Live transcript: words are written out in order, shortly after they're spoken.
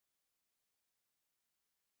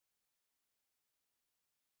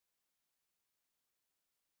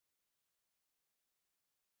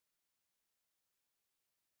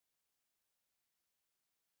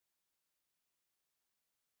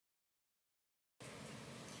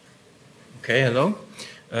Okay, hello.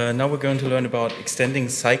 Now we're going to learn about extending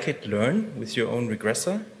Scikit-Learn with your own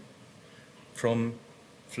regressor from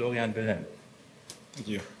Florian Wilhelm. Thank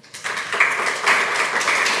you.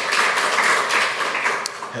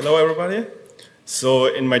 Hello, everybody. So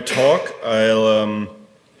in my talk,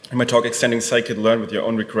 extending Scikit-Learn with your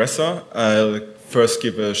own regressor, I'll first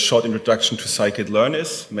give a short introduction to Scikit-Learn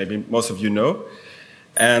is, maybe most of you know.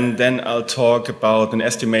 And then I'll talk about an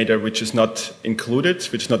estimator which is not yet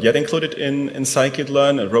included in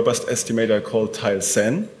Scikit-Learn, a robust estimator called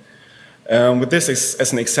Theil-Sen. With this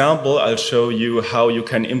as an example, I'll show you how you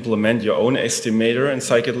can implement your own estimator in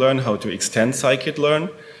Scikit-Learn, how to extend Scikit-Learn.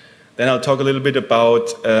 Then I'll talk a little bit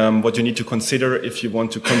about what you need to consider if you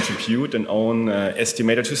want to contribute an own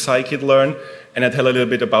estimator to Scikit-Learn. And I'll tell a little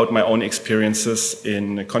bit about my own experiences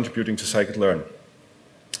in contributing to Scikit-Learn.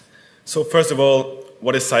 So first of all,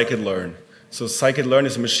 what is Scikit-Learn? So Scikit-Learn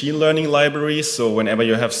is a machine learning library. So whenever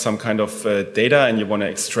you have some kind of data and you want to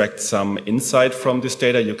extract some insight from this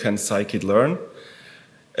data, you can Scikit-Learn.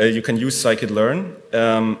 You can use Scikit-Learn.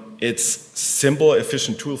 It's simple,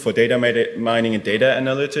 efficient tool for data mining and data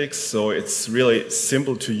analytics. So it's really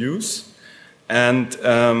simple to use. And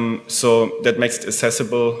so that makes it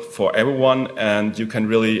accessible for everyone, and you can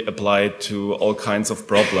really apply it to all kinds of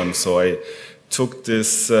problems. So I took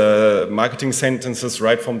this marketing sentences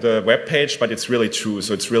right from the web page, but it's really true.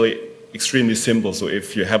 So it's really extremely simple. So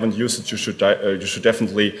if you haven't used it, you should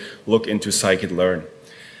definitely look into Scikit-Learn.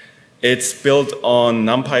 It's built on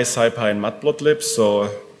NumPy, SciPy, and Matplotlib, so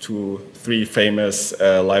three famous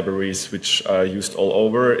libraries which are used all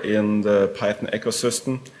over in the Python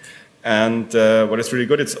ecosystem. And what is really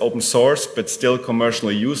good, it's open source, but still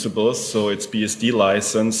commercially usable. So it's BSD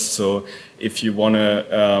licensed. So if you want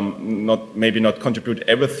to maybe not contribute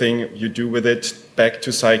everything you do with it back to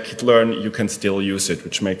Scikit-Learn, you can still use it,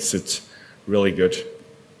 which makes it really good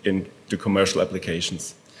in the commercial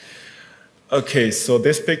applications. Okay, so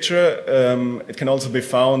this picture, it can also be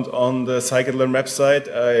found on the Scikit-Learn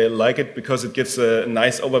website. I like it because it gives a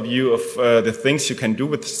nice overview of the things you can do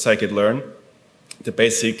with Scikit-Learn, the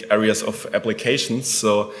basic areas of applications.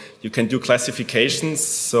 So you can do classifications.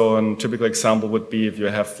 So a typical example would be if you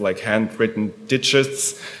have like handwritten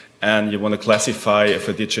digits and you want to classify if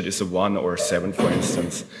a digit is a 1 or a 7, for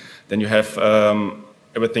instance. Then you have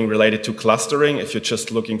everything related to clustering if you're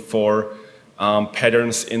just looking for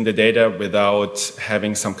patterns in the data without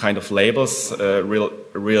having some kind of labels, real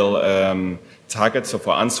targets. So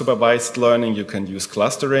for unsupervised learning, you can use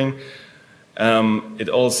clustering. It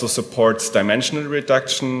also supports dimensional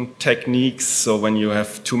reduction techniques. So when you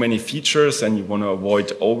have too many features and you want to avoid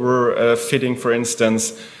overfitting, for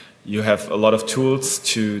instance, you have a lot of tools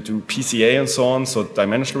to do PCA and so on, so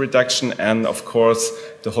dimensional reduction, and of course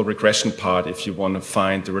the whole regression part if you want to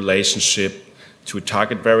find the relationship to a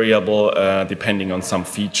target variable depending on some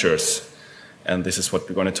features. And this is what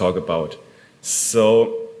we're going to talk about.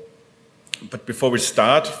 So, but before we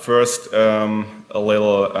start, first a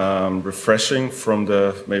little refreshing from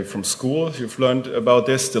maybe from school. You've learned about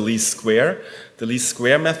this, the least square. The least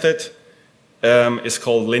square method is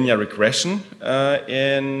called linear regression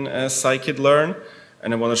in Scikit-Learn.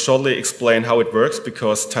 And I want to shortly explain how it works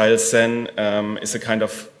because Theil-Sen is a kind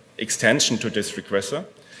of extension to this regressor.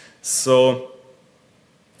 So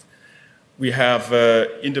we have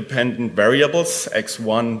independent variables,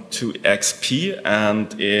 x1 to xp,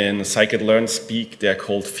 and in Scikit-Learn speak, they're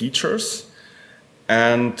called features.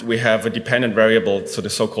 And we have a dependent variable, so the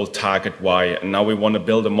so-called target y. And now we want to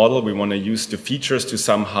build a model. We want to use the features to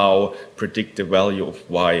somehow predict the value of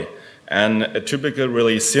y. And a typical,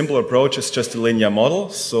 really simple approach is just a linear model.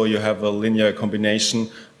 So you have a linear combination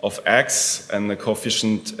of x and the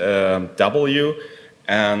coefficient w.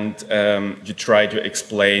 And you try to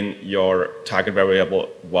explain your target variable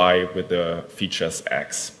y with the features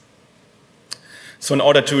x. So in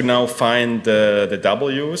order to now find the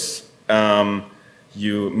w's,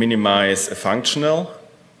 you minimize a functional,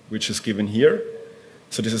 which is given here.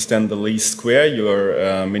 So this is then the least square.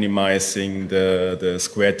 You're minimizing the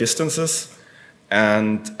square distances.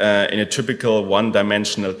 And in a typical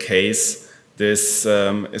one-dimensional case, this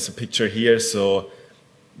is a picture here. So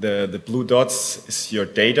the blue dots is your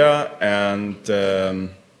data, and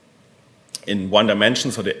in one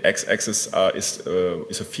dimension, so the x-axis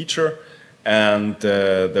is a feature, and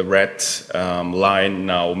the red line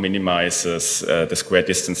now minimizes the square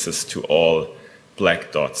distances to all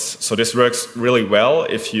black dots. So this works really well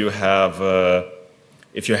if you have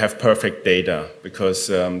perfect data, because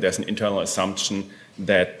there's an internal assumption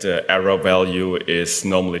that error value is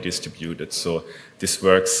normally distributed. So this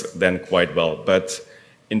works then quite well. But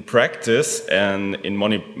in practice and in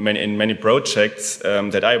many projects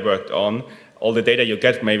that I worked on, all the data you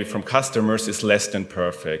get maybe from customers is less than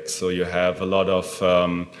perfect. So you have a lot of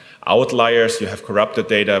outliers, you have corrupted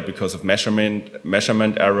data because of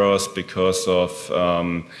measurement errors, because of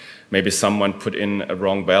maybe someone put in a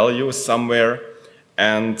wrong value somewhere.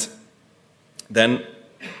 And then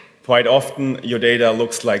quite often your data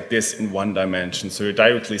looks like this in one dimension. So you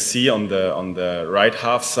directly see on the right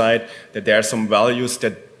half side that there are some values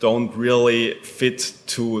that don't really fit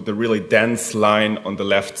to the really dense line on the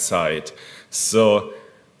left side. So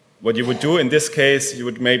what you would do in this case, you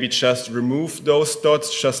would maybe just remove those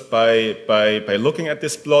dots just by looking at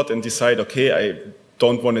this plot and decide, okay, I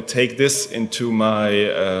don't want to take this into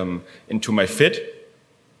my fit.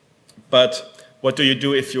 But what do you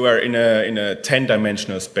do if you are in a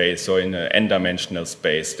 10-dimensional space or in an n-dimensional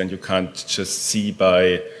space? Then you can't just see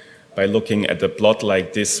by looking at a plot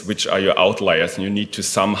like this which are your outliers, and you need to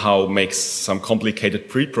somehow make some complicated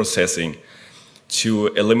pre-processing to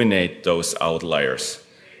eliminate those outliers.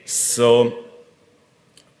 So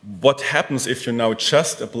what happens if you now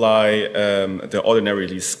just apply the ordinary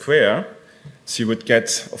least square? So you would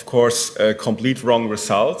get, of course, a complete wrong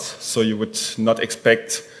result. So you would not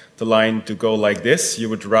expect the line to go like this. You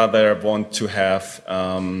would rather want to have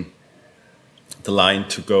the line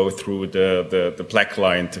to go through the black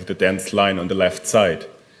line, to the dense line on the left side.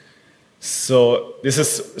 So this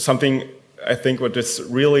is something I think you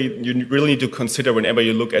really need to consider whenever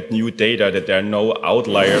you look at new data, that there are no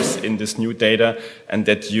outliers in this new data and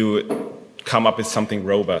that you come up with something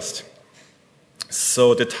robust.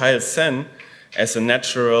 So the Theil-Sen, as a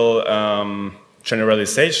natural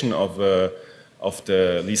generalization of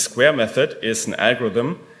the least square method, is an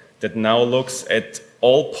algorithm that now looks at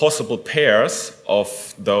all possible pairs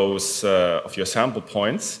of those of your sample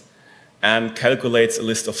points and calculates a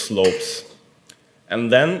list of slopes. And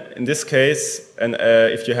then, in this case,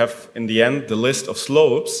 if you have in the end the list of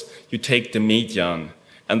slopes, you take the median,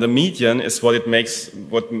 and the median is what makes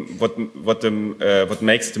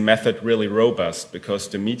the method really robust, because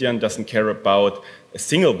the median doesn't care about a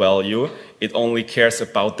single value; it only cares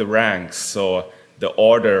about the ranks, so the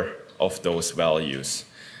order of those values.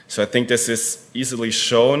 So I think this is easily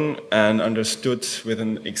shown and understood with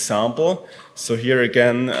an example. So here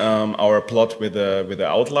again, our plot with the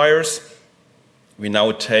outliers. We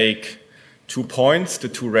now take 2 points, the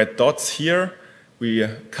 2 red dots here. We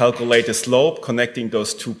calculate the slope connecting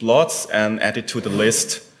those 2 plots and add it to the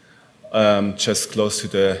list just close to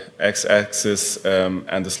the x-axis,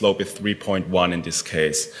 and the slope is 3.1 in this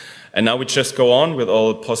case. And now we just go on with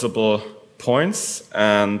all possible points,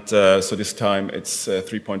 and so this time it's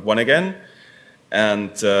 3.1 again.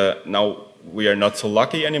 And now we are not so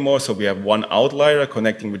lucky anymore, so we have one outlier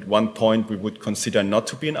connecting with 1 point we would consider not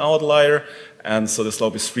to be an outlier, and so the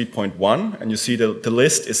slope is 3.1, and you see the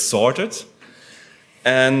list is sorted.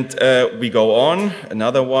 And we go on,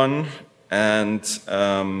 another one, and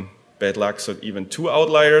bad luck, so even 2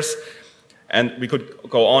 outliers. And we could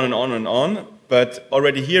go on and on and on, but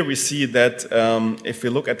already here we see that if we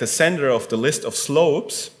look at the center of the list of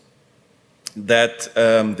slopes, that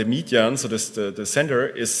the median, so the center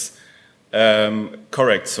is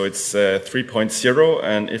correct, so it's 3.0,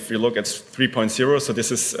 and if we look at 3.0, so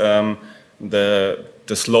this is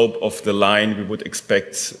the slope of the line we would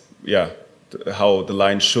expect, how the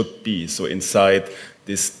line should be, so inside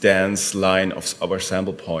this dense line of our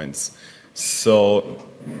sample points. So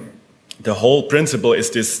the whole principle is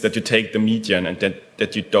this, that you take the median and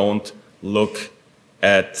that you don't look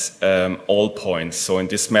at all points. So in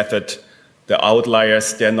this method, the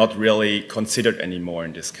outliers, they're not really considered anymore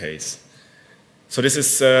in this case. So this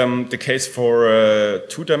is the case for a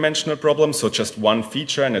 2-dimensional problem, so just one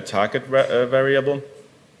feature and a target variable.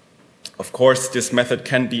 Of course, this method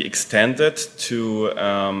can be extended to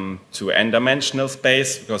n-dimensional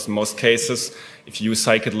space, because in most cases, if you use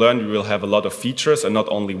Scikit-Learn, you will have a lot of features and not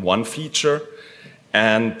only one feature.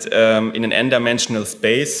 And in an n-dimensional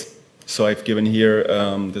space, so I've given here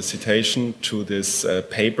the citation to this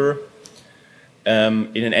paper.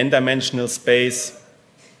 In an n-dimensional space,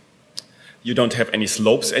 you don't have any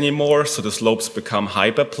slopes anymore, so the slopes become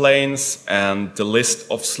hyperplanes, and the list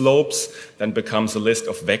of slopes then becomes a list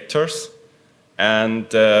of vectors. And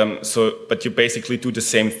but you basically do the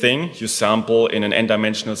same thing. You sample in an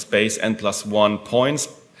n-dimensional space n+1 points,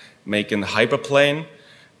 make a hyperplane,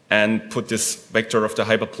 and put this vector of the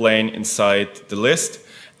hyperplane inside the list.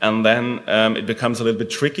 And then it becomes a little bit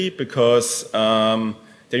tricky, because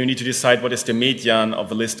then you need to decide what is the median of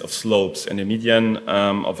a list of slopes. And the median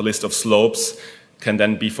of a list of slopes can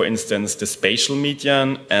then be, for instance, the spatial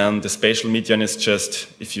median. And the spatial median is just,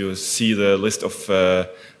 if you see the list of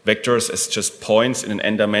vectors as just points in an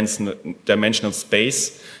n-dimensional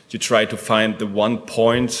space, you try to find the one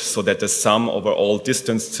point so that the sum over all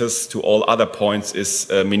distances to all other points is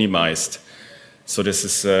minimized. So this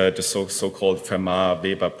is the so-called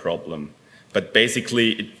Fermat-Weber problem. But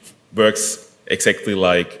basically, it works exactly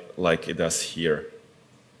like it does here.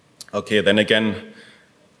 Okay, then again,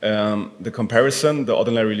 the comparison, the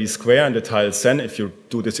ordinary least square and the Theil-Sen, if you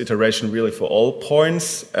do this iteration really for all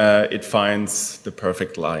points, it finds the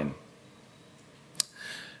perfect line.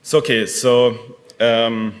 So, okay, so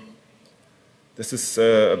this is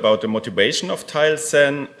about the motivation of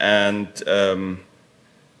Theil-Sen, and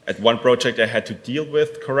at one project I had to deal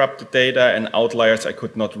with corrupted data and outliers I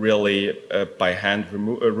could not really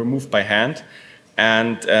remove by hand.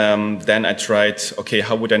 And then I tried, okay,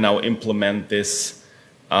 how would I now implement this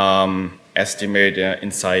estimator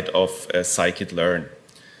inside of Scikit-Learn?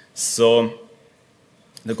 So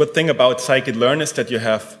the good thing about Scikit-Learn is that you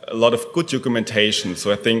have a lot of good documentation.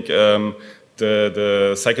 So I think the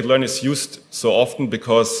Scikit-Learn is used so often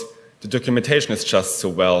because the documentation is just so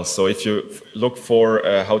well. So if you look for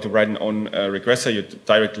how to write an own regressor, you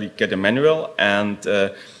directly get a manual, and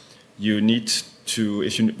you need to,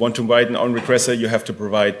 if you want to write an own regressor, you have to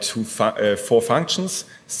provide four functions: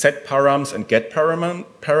 set params and get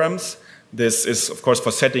params. This is, of course,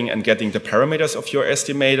 for setting and getting the parameters of your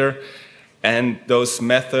estimator. And those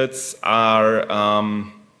methods are,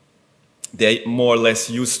 they're more or less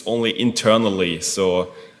used only internally.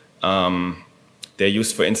 So they're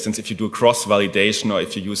used, for instance, if you do cross-validation or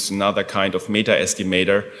if you use another kind of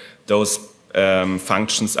meta-estimator, those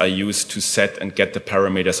functions are used to set and get the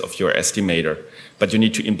parameters of your estimator. But you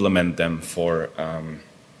need to implement them for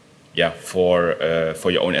your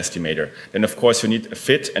own estimator. Then, of course, you need a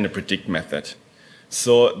fit and a predict method.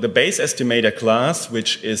 So the base estimator class,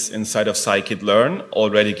 which is inside of Scikit-Learn,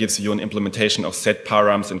 already gives you an implementation of set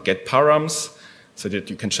params and get params, so that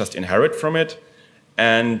you can just inherit from it.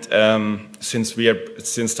 And since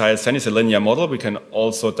Theil-Sen is a linear model, we can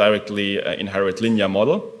also directly inherit linear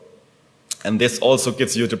model. And this also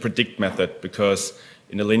gives you the predict method, because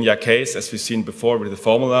in a linear case, as we've seen before with the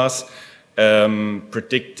formulas,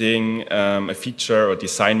 predicting a feature or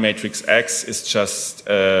design matrix X is just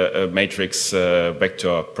a matrix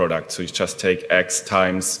vector product. So you just take X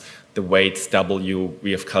times the weights W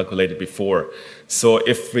we have calculated before. So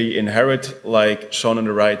if we inherit, like shown on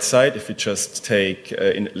the right side, if we just take,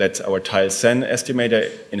 let our Theil-Sen estimator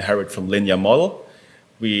inherit from linear model,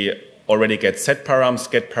 we already get set params,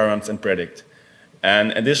 get params, and predict.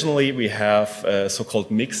 And additionally, we have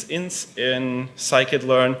so-called mix-ins in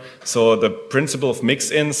Scikit-Learn. So the principle of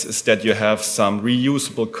mix-ins is that you have some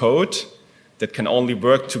reusable code that can only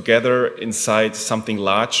work together inside something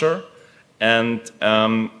larger. And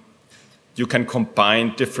you can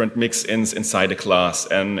combine different mix-ins inside a class.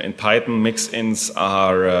 And in Python, mix-ins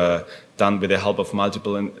are done with the help of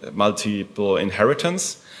multiple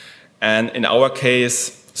inheritance. And in our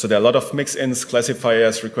case, so there are a lot of mix-ins,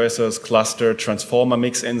 classifiers, regressors, cluster, transformer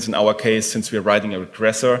mix-ins. In our case, since we're writing a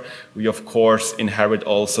regressor, we of course inherit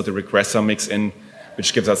also the regressor mix-in,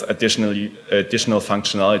 which gives us additional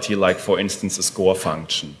functionality, like for instance a score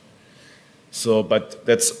function. So, but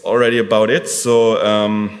that's already about it. So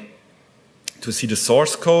to see the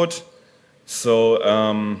source code, so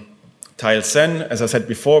Theil-Sen, as I said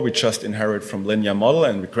before, we just inherit from linear model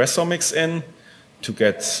and regressor mix-in to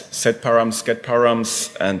get set params, get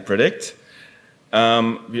params, and predict.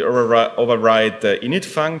 We override the init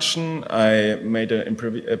function. I made an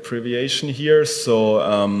abbreviation here. So,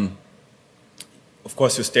 of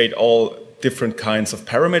course, you state all different kinds of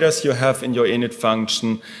parameters you have in your init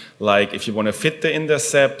function, like if you want to fit the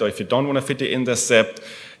intercept or if you don't want to fit the intercept.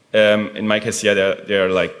 In my case, yeah, there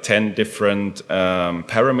are like 10 different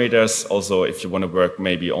parameters. Also, if you want to work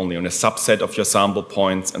maybe only on a subset of your sample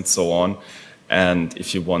points and so on. And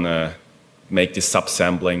if you want to make this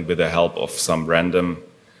subsampling with the help of some random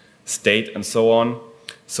state and so on.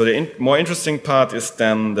 So the more interesting part is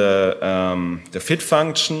then the fit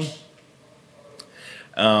function.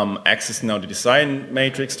 X is now the design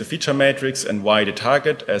matrix, the feature matrix, and Y the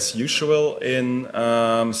target, as usual in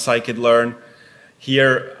Scikit-Learn.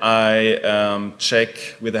 Here I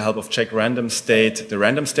check, with the help of check random state, the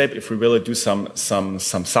random state, if we really do some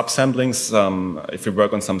subsamplings, if we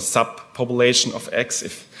work on some subpopulation of X,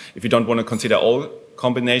 if you don't want to consider all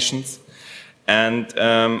combinations. And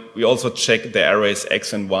we also check the arrays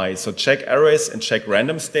X and Y. So check arrays and check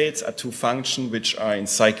random states are two functions which are in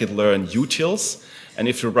Scikit-Learn utils. And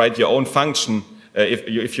if you write your own function,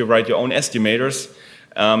 if you write your own estimators,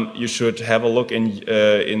 you should have a look in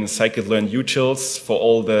Scikit-Learn utils for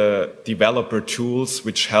all the developer tools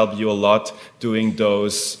which help you a lot doing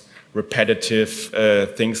those repetitive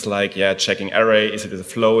things like checking array, is it a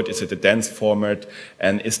float, is it a dense format,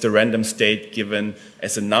 and is the random state given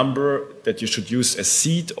as a number that you should use as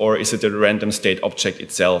seed, or is it a random state object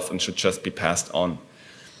itself and should just be passed on.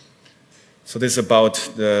 So this is about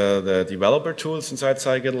the developer tools inside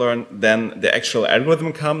Scikit-Learn. Then the actual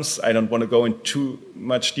algorithm comes. I don't want to go into too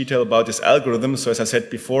much detail about this algorithm. So as I said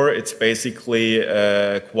before, it's basically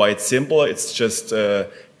quite simple. It's just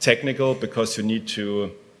technical because you need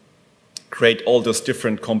to create all those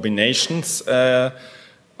different combinations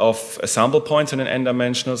of sample points in an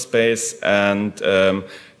n-dimensional space, and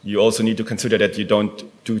you also need to consider that you don't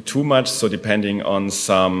do too much. So depending on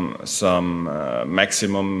some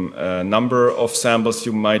maximum number of samples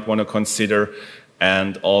you might want to consider,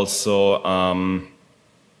 and also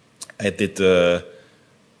I did the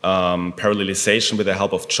parallelization with the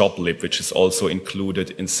help of joblib, which is also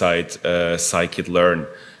included inside Scikit-Learn.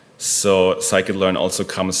 So Scikit-Learn also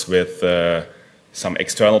comes with some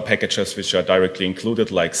external packages which are directly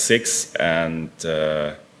included, like SIX and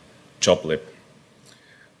joblib.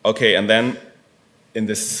 Okay, and then in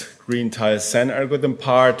this green Theil-Sen algorithm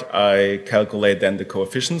part, I calculate then the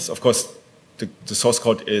coefficients. Of course, the source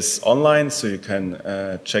code is online, so you can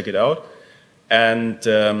check it out. And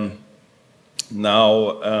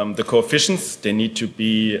now the coefficients, they need to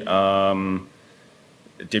be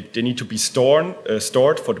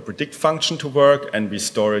stored for the predict function to work, and we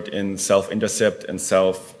store it in self-intercept and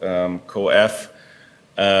self-coef,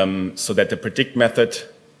 so that the predict method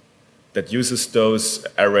that uses those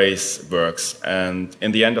arrays works. And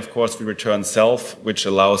in the end, of course, we return self, which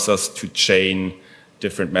allows us to chain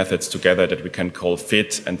different methods together that we can call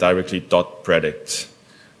fit and directly dot predict,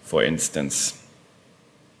 for instance.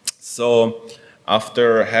 So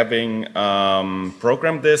after having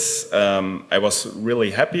programmed this, I was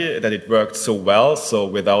really happy that it worked so well. So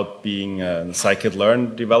without being a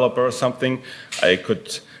Scikit-Learn developer or something, I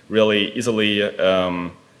could really easily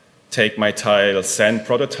take my Theil-Sen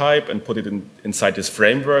prototype and put it inside this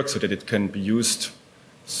framework so that it can be used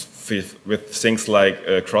with things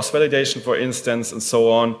like cross-validation, for instance, and so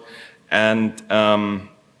on. And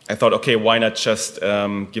I thought, okay, why not just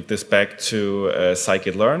give this back to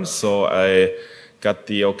Scikit-Learn? So I got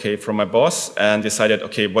the okay from my boss and decided,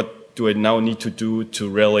 okay, what do I now need to do to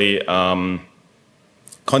really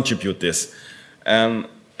contribute this? And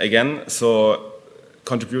again, so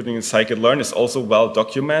contributing in Scikit-Learn is also well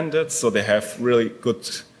documented, so they have really good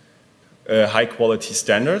high quality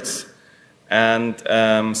standards. And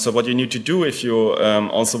so what you need to do if you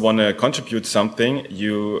also want to contribute something,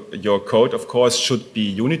 your code, of course, should be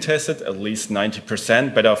unit tested at least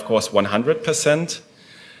 90%, better, of course, 100%,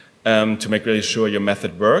 to make really sure your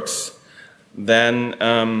method works. Then,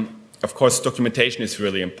 of course, documentation is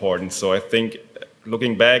really important. So I think,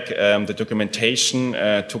 looking back, the documentation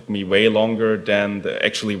took me way longer than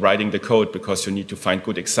actually writing the code, because you need to find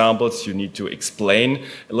good examples, you need to explain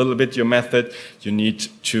a little bit your method, you need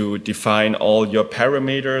to define all your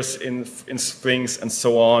parameters in strings and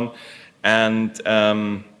so on. And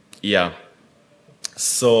yeah,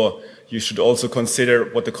 so you should also consider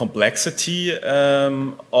what the complexity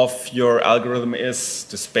of your algorithm is,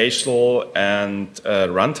 the spatial and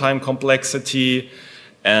runtime complexity.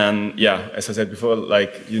 And yeah, as I said before,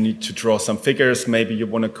 like you need to draw some figures. Maybe you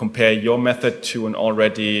want to compare your method to an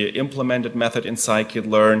already implemented method in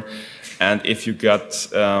Scikit-Learn. And if you got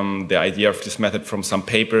the idea of this method from some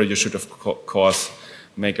paper, you should, of course,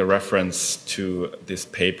 make a reference to this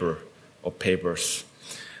paper or papers.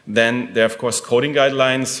 Then there are, of course, coding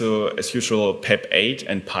guidelines. So as usual, PEP8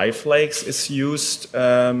 and PyFlakes is used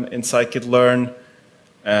in Scikit-Learn.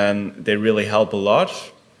 And they really help a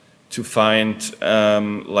lot to find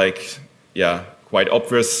quite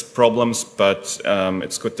obvious problems, but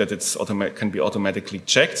it's good that it's can be automatically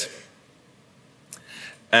checked.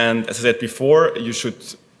 And as I said before, you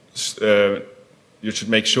should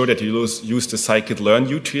make sure that you use the Scikit-Learn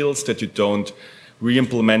utils, that you don't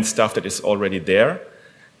re-implement stuff that is already there.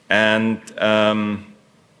 And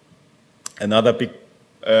another big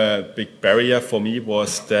barrier for me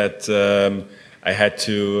was that I had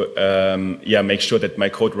to make sure that my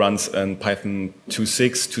code runs in Python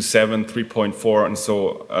 2.6, 2.7,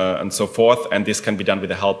 3.4, and so forth. And this can be done with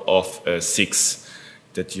the help of SIX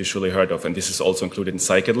that you surely heard of. And this is also included in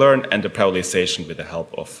Scikit-Learn, and the parallelization with the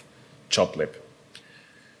help of joblib.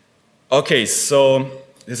 Okay, so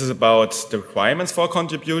this is about the requirements for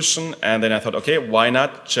contribution. And then I thought, okay, why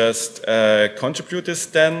not just contribute this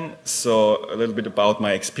then? So a little bit about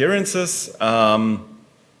my experiences.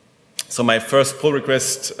 So my first pull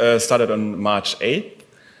request started on March 8th,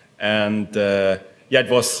 and yeah, it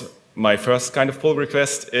was my first kind of pull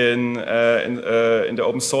request in the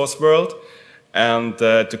open source world. And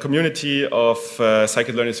the community of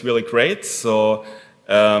Scikit-Learn is really great. So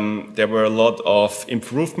there were a lot of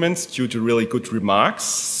improvements due to really good remarks.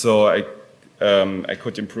 So I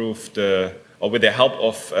could improve or with the help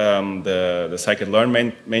of the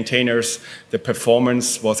Scikit-Learn maintainers, the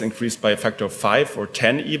performance was increased by a factor of 5 or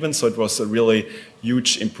 10 even. So it was a really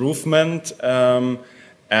huge improvement.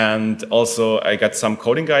 And also I got some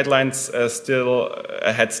coding guidelines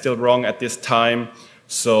still wrong at this time.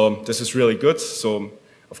 So this is really good. So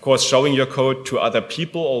of course, showing your code to other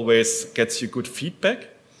people always gets you good feedback.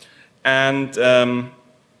 And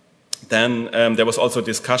then there was also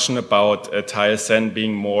discussion about Theil-Sen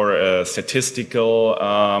being more statistical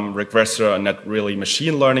regressor and not really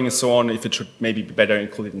machine learning and so on, if it should maybe be better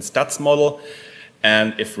included in stats model.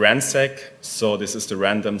 And if RANSAC, so this is the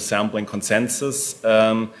random sampling consensus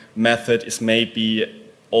method, is maybe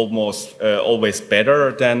almost always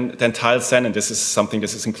better than Theil-Sen, and this is something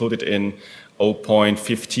that is included in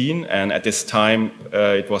 0.15, and at this time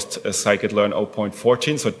it was Scikit-Learn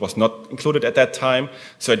 0.14, so it was not included at that time.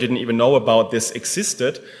 So I didn't even know about this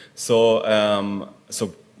existed. So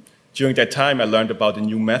so during that time I learned about the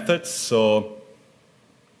new methods. So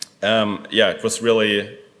yeah, it was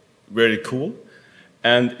really cool.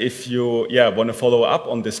 And if you want to follow up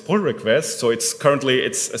on this pull request, so it's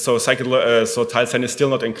currently so Theil-Sen is still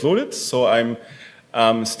not included. So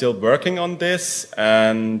I'm still working on this,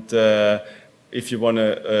 and if you want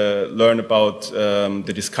to learn about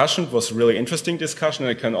the discussion, it was a really interesting discussion.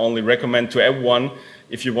 I can only recommend to everyone,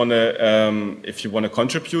 if you want to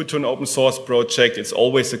contribute to an open source project, it's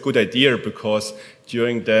always a good idea, because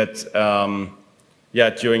during that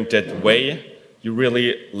way, you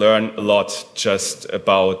really learn a lot just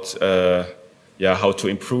about how to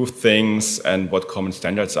improve things and what common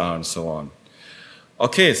standards are and so on.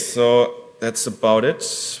 Okay, so that's about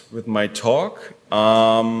it with my talk.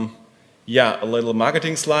 Yeah, a little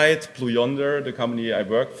marketing slide. Blue Yonder, the company I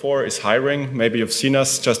work for, is hiring. Maybe you've seen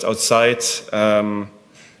us just outside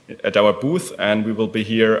at our booth, and we will be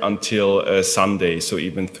here until Sunday, so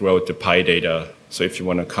even throughout the Pi data. So if you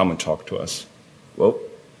want to come and talk to us. Whoa.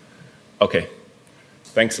 Okay.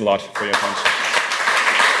 Thanks a lot for your attention.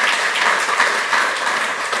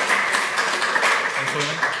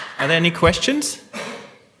 Are there any questions?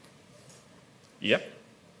 Yep.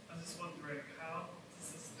 I was just wondering, how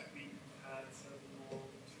does this technique compare to more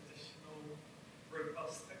traditional,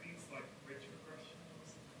 robust techniques like ridge regression or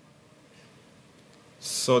something like that?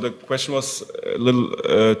 So the question was a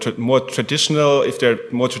little more traditional, if there are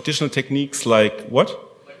more traditional techniques like what?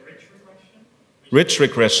 Like ridge regression? Ridge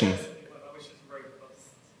regression.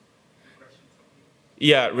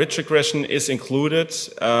 Yeah, ridge regression is included,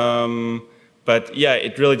 but yeah,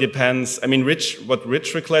 it really depends. I mean, what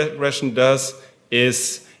ridge regression does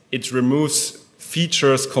is it removes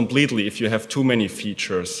features completely if you have too many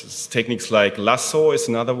features. It's techniques like lasso is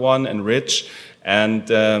another one, and ridge, and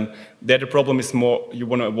there the problem is more you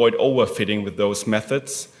want to avoid overfitting with those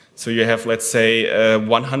methods. So you have, let's say,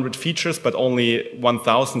 100 features, but only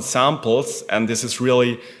 1,000 samples, and this is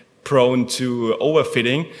really prone to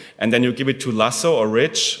overfitting, and then you give it to lasso or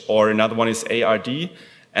ridge, or another one is ARD,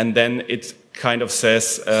 and then it kind of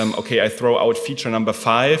says, okay, I throw out feature number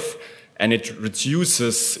 5, and it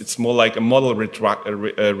reduces, it's more like a model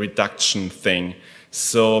reduction thing.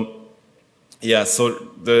 So yeah, so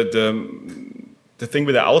the thing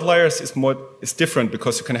with the outliers is different,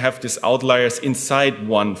 because you can have these outliers inside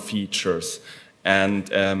one features, and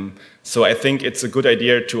so I think it's a good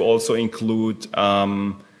idea to also include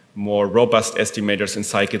more robust estimators in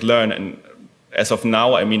Scikit-Learn. And as of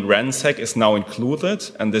now, I mean, RANSAC is now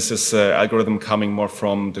included, and this is an algorithm coming more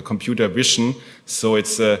from the computer vision. So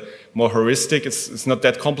it's more heuristic. It's not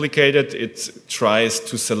that complicated. It tries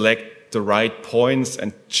to select the right points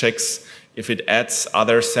and checks if it adds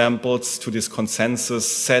other samples to this consensus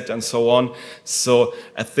set and so on. So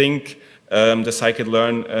I think the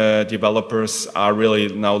Scikit-Learn developers are really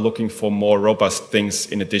now looking for more robust things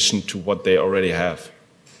in addition to what they already have.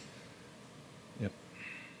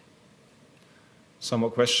 Some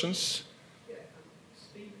more questions? Yeah,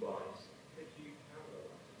 speed-wise, could you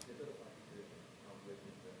parallelize it? Does it look like you could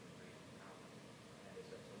algorithm and is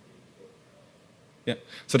that something you thought about? Yeah.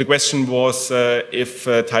 So the question was if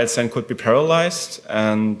Theil-Sen could be parallelized,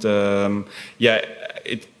 and yeah,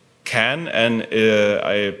 it can, and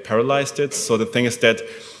I parallelized it. So the thing is that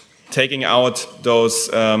taking out those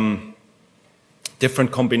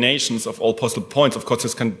different combinations of all possible points. Of course,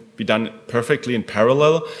 this can be done perfectly in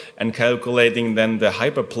parallel, and calculating then the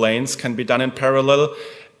hyperplanes can be done in parallel,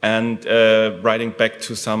 and writing back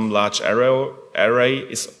to some large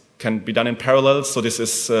array can be done in parallel. So this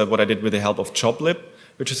is what I did with the help of joblib,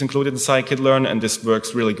 which is included in Scikit-Learn, and this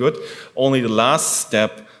works really good. Only the last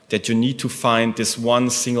step, that you need to find this one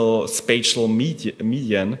single spatial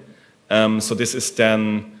median. So this is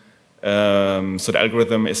then, so the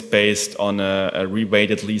algorithm is based on a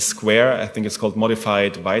reweighted least square. I think it's called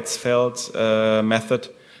modified Weizfeld method.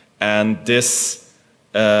 And this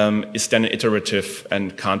is then iterative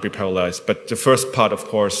and can't be parallelized. But the first part, of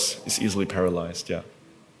course, is easily parallelized, yeah.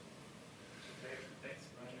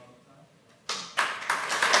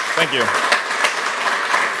 Thank you.